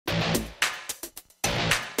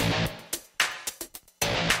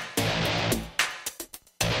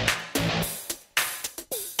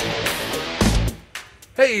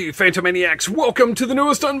Hey, Phantomaniacs, welcome to the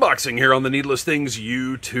newest unboxing here on the Needless Things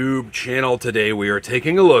YouTube channel. Today we are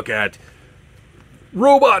taking a look at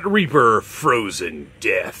Robot Reaper Frozen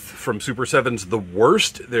Death from Super 7's The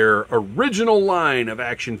Worst, their original line of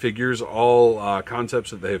action figures, all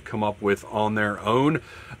concepts that they have come up with on their own.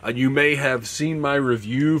 You may have seen my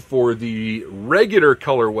review for the regular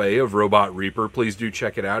colorway of Robot Reaper. Please do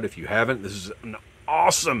check it out if you haven't. This is an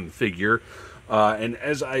awesome figure. And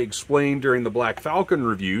as I explained during the Black Falcon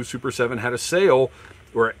review, Super 7 had a sale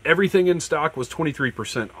where everything in stock was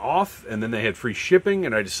 23% off, and then they had free shipping,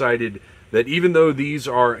 and I decided that even though these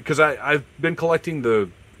are... Because I've been collecting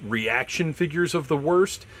the reaction figures of The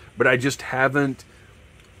Worst, but I just haven't...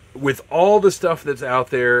 With all the stuff that's out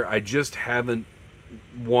there, I just haven't...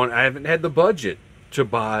 I haven't had the budget to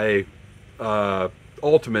buy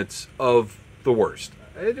Ultimates of The Worst.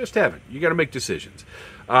 I just haven't. You got to make decisions.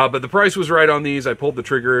 But the price was right on these. I pulled the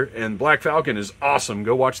trigger, and Black Falcon is awesome.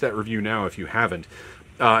 Go watch that review now if you haven't.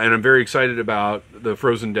 And I'm very excited about the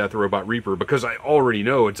Frozen Death Robot Reaper because I already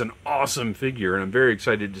know it's an awesome figure, and I'm very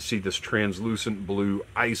excited to see this translucent blue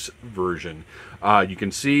ice version. You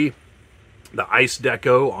can see the ice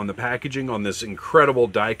deco on the packaging on this incredible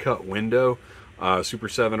die-cut window. Super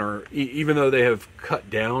 7 are, even though they have cut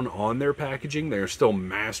down on their packaging, they are still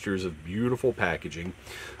masters of beautiful packaging.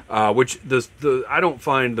 Which I don't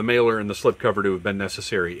find the mailer and the slipcover to have been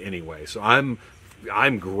necessary anyway. So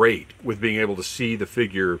I'm great with being able to see the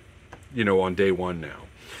figure, you know, on day one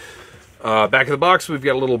now. Back of the box, we've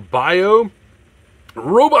got a little bio.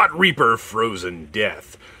 Robot Reaper Frozen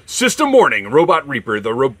Death. System warning, Robot Reaper,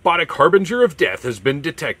 the robotic harbinger of death, has been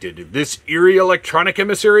detected. This eerie electronic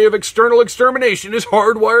emissary of external extermination is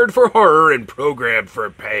hardwired for horror and programmed for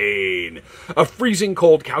pain. A freezing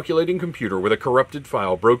cold calculating computer with a corrupted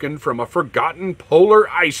file broken from a forgotten polar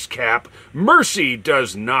ice cap. Mercy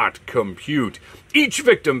does not compute. Each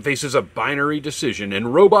victim faces a binary decision,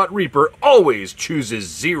 and Robot Reaper always chooses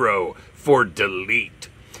 0 for delete.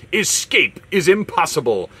 Escape is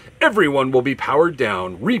impossible. Everyone will be powered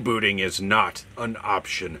down. Rebooting is not an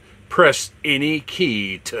option. Press any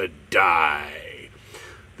key to die.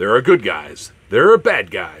 There are good guys. There are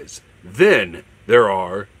bad guys. Then there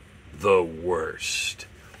are the worst.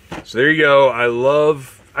 So there you go.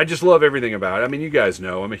 I just love everything about it. I mean, you guys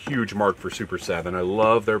know I'm a huge mark for Super 7. I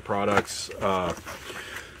love their products.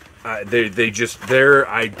 Their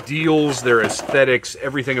ideals, their aesthetics,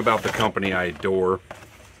 everything about the company I adore.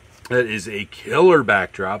 That is a killer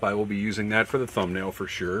backdrop. I will be using that for the thumbnail for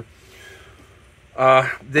sure.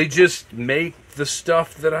 They just make the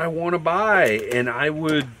stuff that I want to buy. And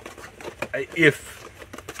if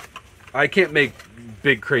I can't make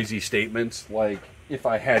big crazy statements, like if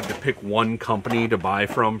I had to pick one company to buy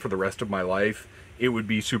from for the rest of my life, it would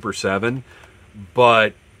be Super 7.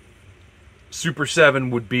 But Super 7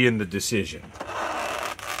 would be in the decision.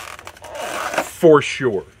 For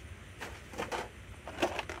sure.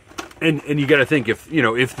 And you got to think, if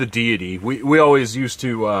the deity, we always used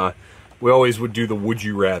to, we always would do the would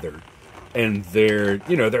you rather, and there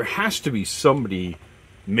has to be somebody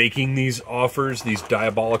making these offers, these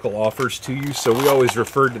diabolical offers to you. So we always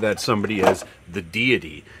referred to that somebody as the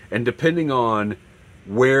deity, and depending on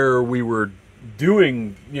where we were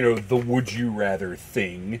doing, the would you rather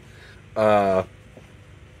thing,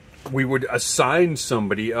 we would assign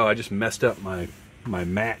somebody. Oh, I just messed up my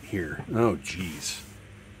mat here. Oh, geez.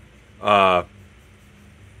 Pardon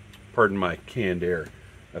my canned air.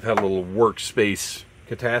 I've had a little workspace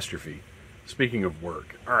catastrophe. Speaking of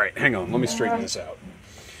work. Alright, hang on. Let me straighten this out.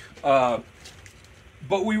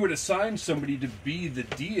 But we would assign somebody to be the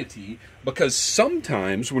deity because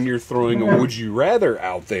sometimes when you're throwing a would you rather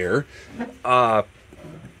out there,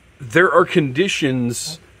 there are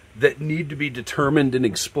conditions that need to be determined and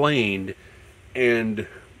explained, and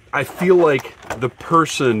I feel like the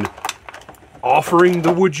person offering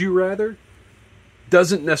the would you rather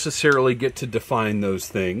doesn't necessarily get to define those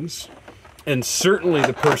things, and certainly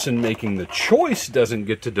the person making the choice doesn't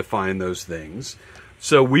get to define those things.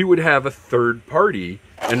 So we would have a third party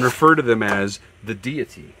and refer to them as the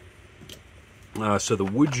deity. So the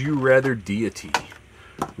would you rather deity.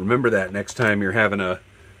 Remember that next time you're having a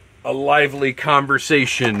lively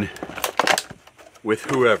conversation with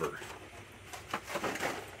whoever.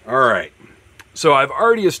 All right. So I've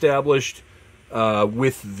already established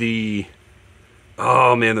with the...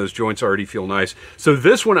 Oh, man, those joints already feel nice. So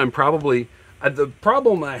this one I'm probably... the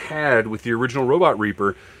problem I had with the original Robot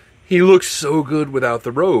Reaper, he looks so good without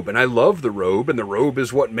the robe. And I love the robe, and the robe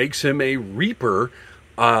is what makes him a Reaper.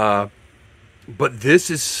 But this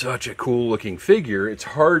is such a cool-looking figure. It's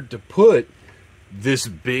hard to put this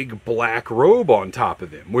big black robe on top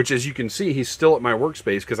of him, which, as you can see, he's still at my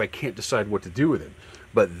workspace because I can't decide what to do with him.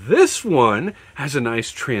 But this one has a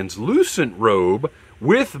nice translucent robe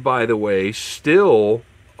with, by the way, still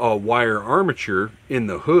a wire armature in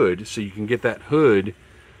the hood, so you can get that hood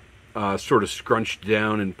sort of scrunched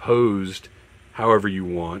down and posed however you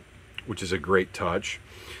want, which is a great touch.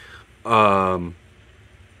 But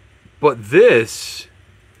this,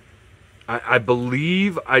 I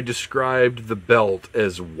believe I described the belt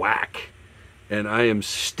as whack, and I am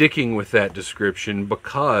sticking with that description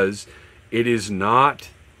because it is not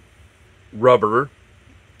rubber,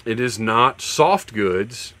 it is not soft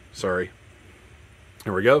goods, sorry,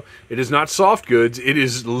 there we go, it is not soft goods, it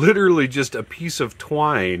is literally just a piece of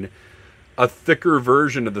twine, a thicker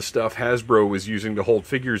version of the stuff Hasbro was using to hold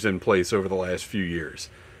figures in place over the last few years.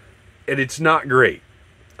 And it's not great.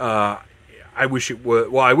 I wish it was,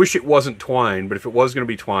 well, I wish it wasn't twine, but if it was going to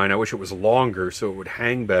be twine, I wish it was longer so it would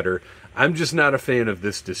hang better. I'm just not a fan of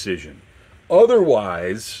this decision.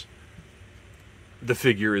 Otherwise, the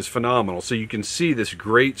figure is phenomenal. So you can see this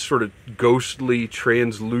great sort of ghostly,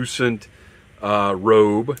 translucent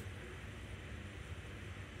robe.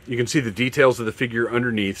 You can see the details of the figure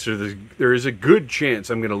underneath, so there is a good chance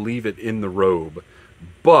I'm going to leave it in the robe.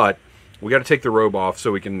 But we got to take the robe off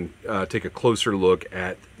so we can take a closer look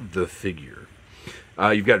at the figure.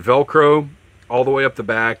 You've got Velcro all the way up the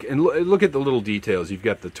back, and look at the little details. You've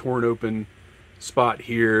got the torn open spot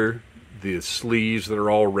here, the sleeves that are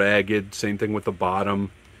all ragged, same thing with the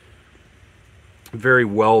bottom. Very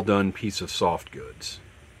well done piece of soft goods.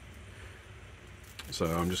 So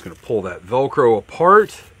I'm just going to pull that Velcro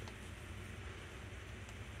apart.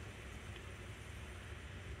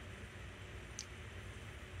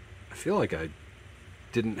 I feel like I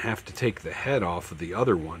didn't have to take the head off of the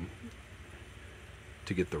other one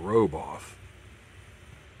to get the robe off.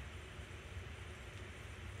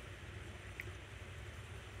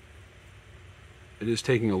 It is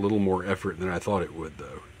taking a little more effort than I thought it would,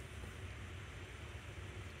 though.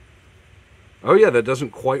 Oh yeah, that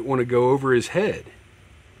doesn't quite want to go over his head.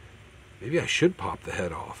 Maybe I should pop the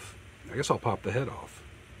head off. I guess I'll pop the head off.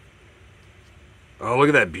 Oh, look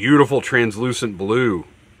at that beautiful translucent blue.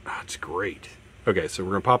 Oh, it's great. Okay, so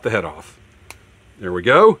we're going to pop the head off. There we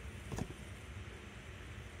go.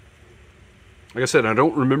 Like I said, I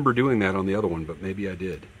don't remember doing that on the other one, but maybe I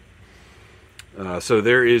did. So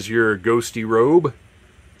there is your ghosty robe.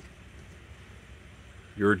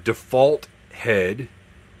 Your default head,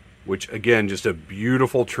 which again, just a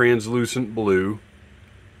beautiful translucent blue.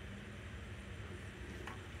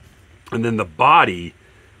 And then the body,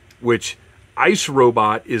 which Ice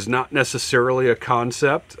Robot is not necessarily a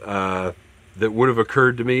concept that would have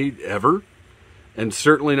occurred to me ever. And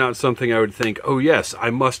certainly not something I would think, oh yes, I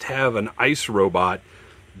must have an Ice Robot,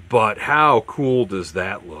 but how cool does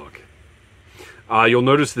that look? You'll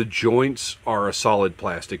notice the joints are a solid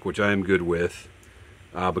plastic, which I am good with,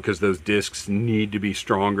 because those discs need to be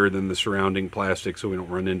stronger than the surrounding plastic so we don't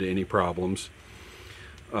run into any problems.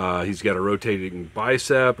 He's got a rotating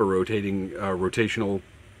bicep, a rotational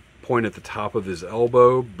point at the top of his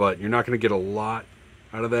elbow, but you're not going to get a lot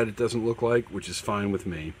out of that, it doesn't look like, which is fine with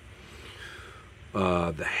me.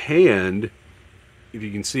 The hand, if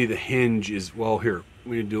you can see, the hinge is, well, here,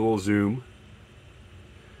 we need to do a little zoom.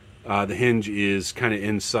 The hinge is kind of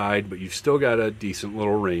inside, but you've still got a decent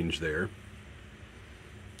little range there.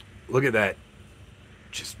 Look at that,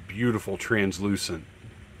 just beautiful translucent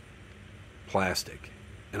plastic.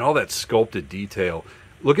 And all that sculpted detail.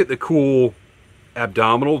 Look at the cool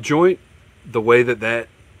abdominal joint, the way that that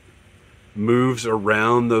moves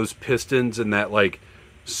around those pistons and that like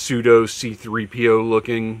pseudo C-3PO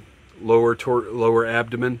looking lower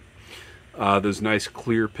abdomen. Those nice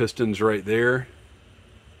clear pistons right there.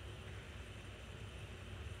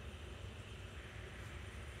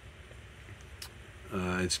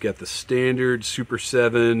 It's got the standard Super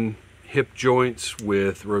 7 hip joints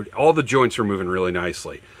with all the joints are moving really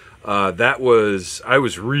nicely. I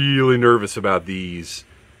was really nervous about these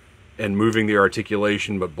and moving the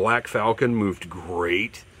articulation, but Black Falcon moved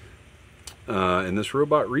great. And this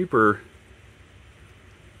Robot Reaper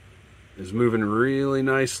is moving really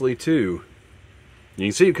nicely too. You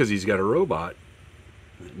can see because he's got a robot,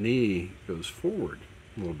 the knee goes forward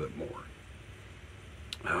a little bit more.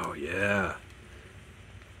 Oh yeah.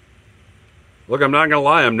 Look, I'm not going to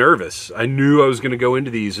lie, I'm nervous. I knew I was going to go into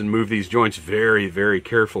these and move these joints very, very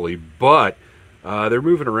carefully, but they're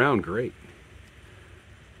moving around great.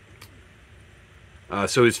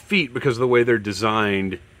 So his feet, because of the way they're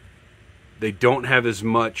designed, they don't have as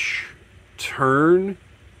much turn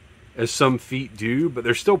as some feet do, but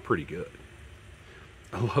they're still pretty good.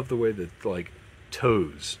 I love the way that, like,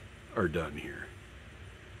 toes are done here.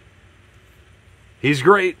 He's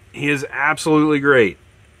great. He is absolutely great.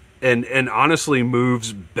 And honestly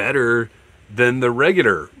moves better than the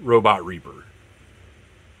regular Robot Reaper.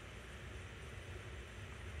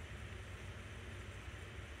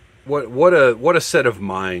 What a set of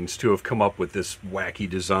minds to have come up with this wacky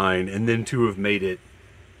design and then to have made it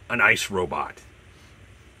an ice robot.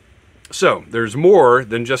 So, there's more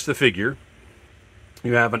than just the figure.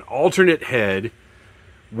 You have an alternate head,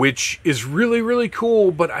 which is really, really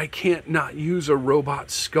cool, but I can't not use a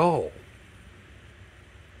robot skull.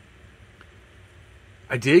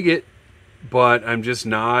 I dig it, but I'm just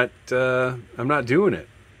not, I'm not doing it.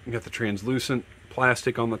 You got the translucent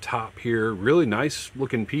plastic on the top here. Really nice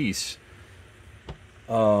looking piece.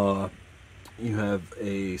 You have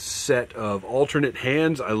a set of alternate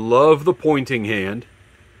hands. I love the pointing hand.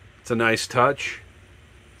 It's a nice touch.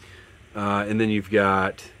 And then you've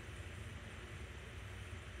got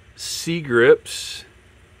C-grips.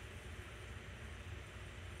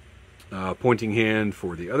 Pointing hand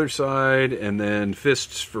for the other side, and then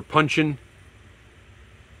fists for punching.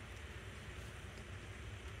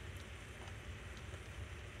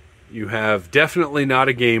 You have definitely not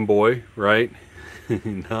a Game Boy, right?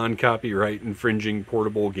 Non-copyright infringing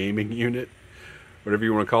portable gaming unit, whatever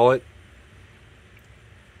you want to call it.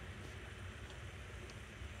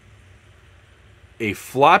 A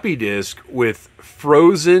floppy disk with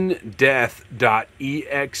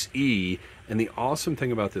frozendeath.exe. And the awesome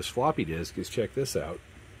thing about this floppy disk is, check this out.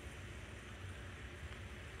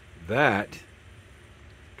 That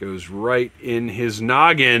goes right in his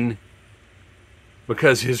noggin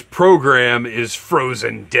because his program is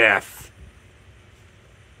Frozen Death.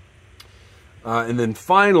 And then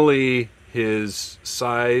finally, his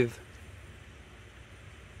scythe,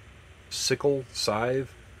 sickle,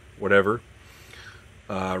 scythe, whatever.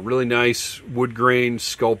 Really nice wood grain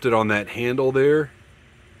sculpted on that handle there.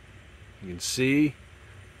 You can see.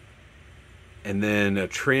 And then a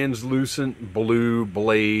translucent blue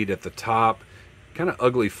blade at the top. Kind of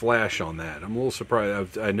ugly flash on that. I'm a little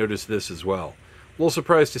surprised. I noticed this as well. A little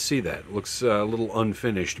surprised to see that. It looks a little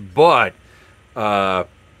unfinished, but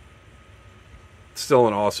still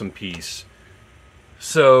an awesome piece.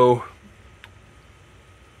 So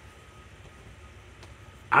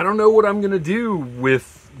I don't know what I'm going to do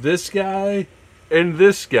with this guy and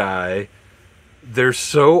this guy. They're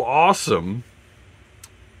so awesome.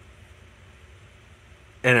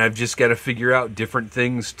 And I've just got to figure out different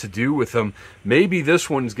things to do with them. Maybe this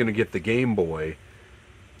one's going to get the Game Boy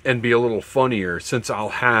and be a little funnier since I'll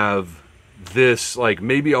have this. Like,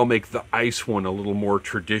 maybe I'll make the ice one a little more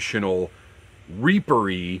traditional,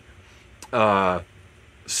 Reaper-y,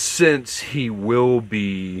 since he's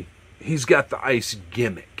got the ice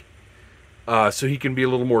gimmick. So he can be a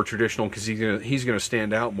little more traditional because he's gonna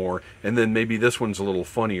stand out more. And then maybe this one's a little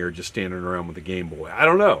funnier just standing around with the Game Boy. I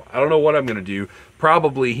don't know. I don't know what I'm going to do.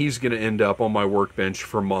 Probably he's going to end up on my workbench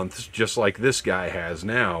for months, just like this guy has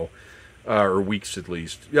now. Or weeks at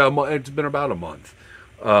least. Yeah, it's been about a month.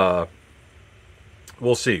 We'll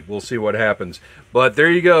see. We'll see what happens. But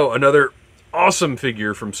there you go. Another awesome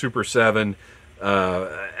figure from Super 7.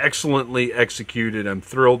 Excellently executed. I'm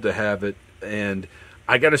thrilled to have it. And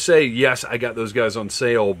I got to say, yes, I got those guys on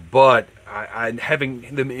sale, but I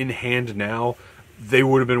having them in hand now, they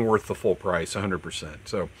would have been worth the full price, 100%.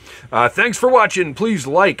 So, thanks for watching. Please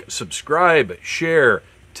like, subscribe, share,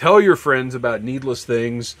 tell your friends about Needless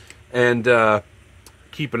Things, and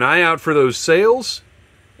keep an eye out for those sales,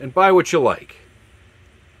 and buy what you like.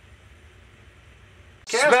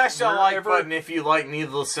 Smash that like button if you like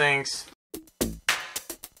Needless Things.